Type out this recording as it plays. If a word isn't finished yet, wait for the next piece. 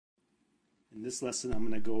На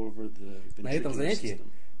этом занятии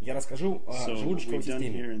я расскажу о желудочковой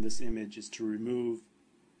системе.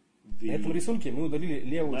 На этом рисунке мы удалили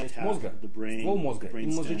левую часть мозга, ствол мозга и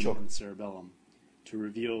мозжечок.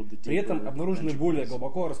 При этом обнаружены более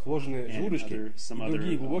глубоко расположенные желудочки и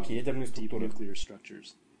другие глубокие ядерные структуры.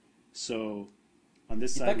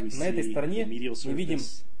 Итак, на этой стороне мы видим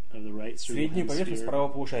среднюю поверхность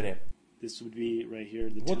правого полушария.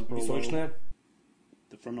 Вот височная,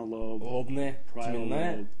 лобная,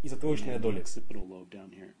 теменная и затылочная доли.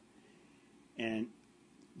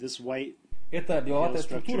 Это беловатая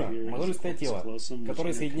структура – мозолистое тело,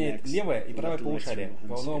 которое соединяет левое и правое полушарие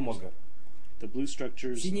головного мозга.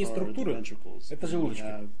 Синие структуры – это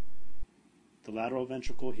желудочки.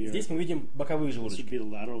 Здесь мы видим боковые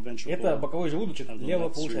желудочки. Это боковой желудочек левого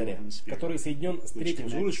полушария, который соединен с третьим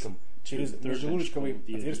желудочком через межжелудочковое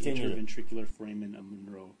отверстие ниже.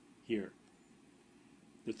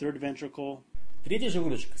 Третий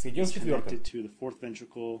желудочек соединен с четвертым,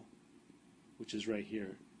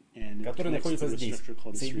 который находится здесь,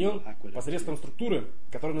 соединен посредством структуры,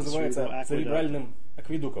 которая называется церебральным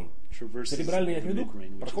акведуком. Церебральный акведук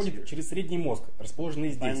проходит через средний мозг,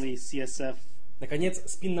 расположенный здесь. Наконец,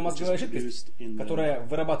 спинномозговая жидкость, которая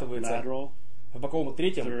вырабатывается в боковом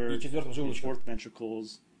третьем и четвертом желудочках,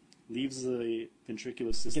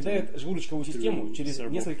 покидает желудочковую систему через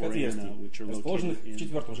несколько отверстий, расположенных в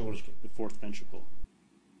четвертом желудочке.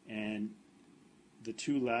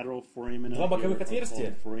 Два боковых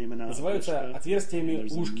отверстия называются отверстиями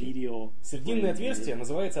ушки. Срединное отверстие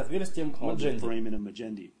называется отверстием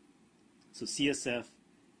Мадженди.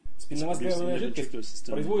 Спинномозговая жидкость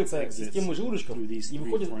производится системой желудочков и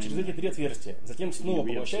выходит через эти три отверстия. Затем снова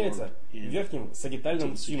поглощается в верхнем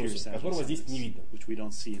сагитальном синусе, которого здесь не видно.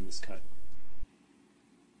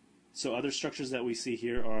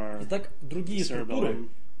 Итак, другие структуры,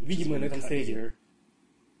 видимые на этом срезе,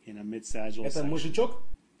 это мозжечок,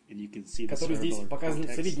 который здесь показан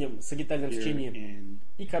в среднем сагитальном сечении,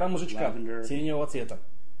 и кора мозжечка сиреневого цвета.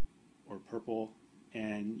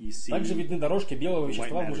 Также видны дорожки белого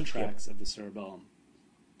вещества в мозжечке.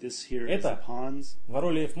 Это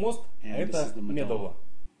воролиев мост, а это медула.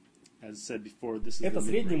 Это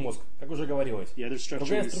средний мозг, как уже говорилось.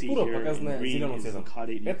 Другая структура, показанная зеленым цветом,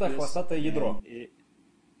 это хвостатое ядро,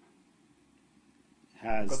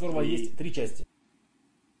 у которого есть три части.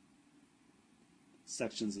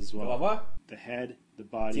 Голова,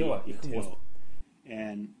 тело и хвост.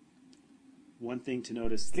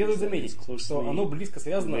 Следует заметить, что оно близко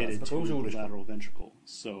связано с боковым желудочком.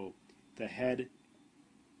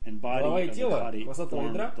 Голова и тело хвостатого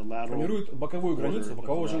ядра формируют боковую границу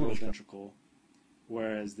бокового желудочка,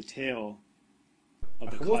 а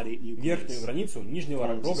хвост – верхнюю границу нижнего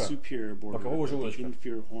рога бокового желудочка.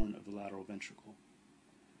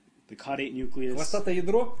 Хвостатое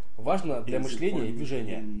ядро важно для мышления и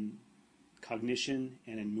движения.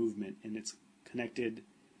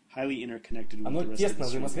 Оно тесно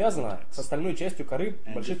взаимосвязано с остальной частью коры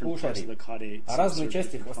больших полушарий, а разные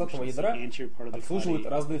части хвостатого ядра обслуживают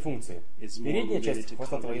разные функции. Передняя часть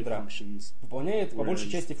хвостатого ядра выполняет по большей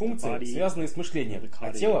части функции, связанные с мышлением,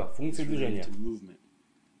 а тело – функции движения.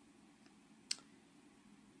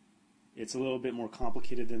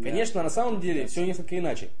 Конечно, на самом деле все несколько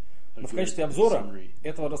иначе, но в качестве обзора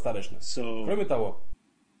этого достаточно. Кроме того,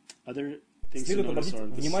 следует обратить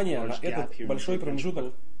внимание на этот большой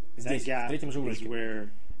промежуток здесь, в третьем желудочке.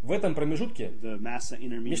 В этом промежутке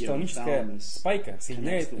межталамическая спайка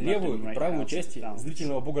соединяет левую и правую части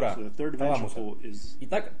зрительного бугра, таламуса.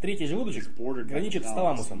 Итак, третий желудочек граничит с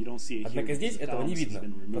таламусом, однако здесь этого не видно,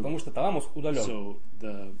 потому что таламус удален.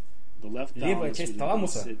 Левая часть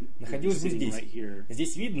таламуса находилась бы здесь.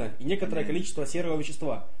 Здесь видно и некоторое количество серого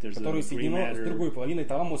вещества, которое соединено с другой половиной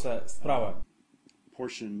таламуса справа,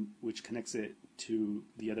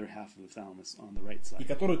 и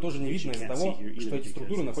которую тоже не видно из-за того, что эти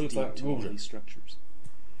структуры находятся глубже.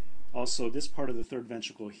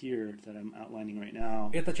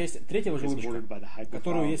 Эта часть третьего желудочка,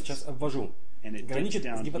 которую я сейчас обвожу, граничит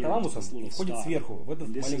с гипоталамусом и входит сверху, в этот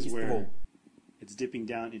маленький ствол.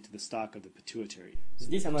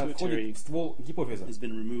 Здесь она входит в ствол гипофиза.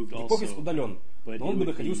 Гипофиз удален, но он бы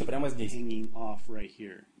находился прямо здесь.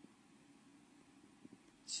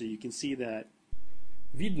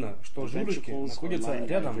 Видно, что желудочки находятся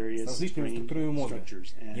рядом с различными структурами мозга.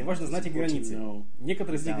 И важно знать их границы.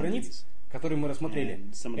 Некоторые из этих границ, которые мы рассмотрели,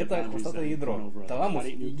 это хвостатое ядро, таламус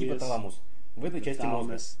и гипоталамус в этой части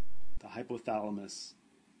мозга.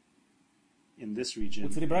 У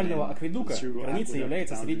церебрального акведука границей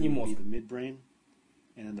является средний мозг.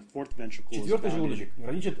 Четвертый желудочек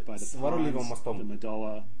граничит с воролиевым мостом.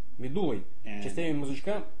 медулой, частями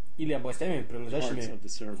мозжечка или областями,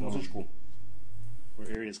 принадлежащими к мозжечку. Or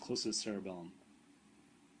areas closest to cerebellum.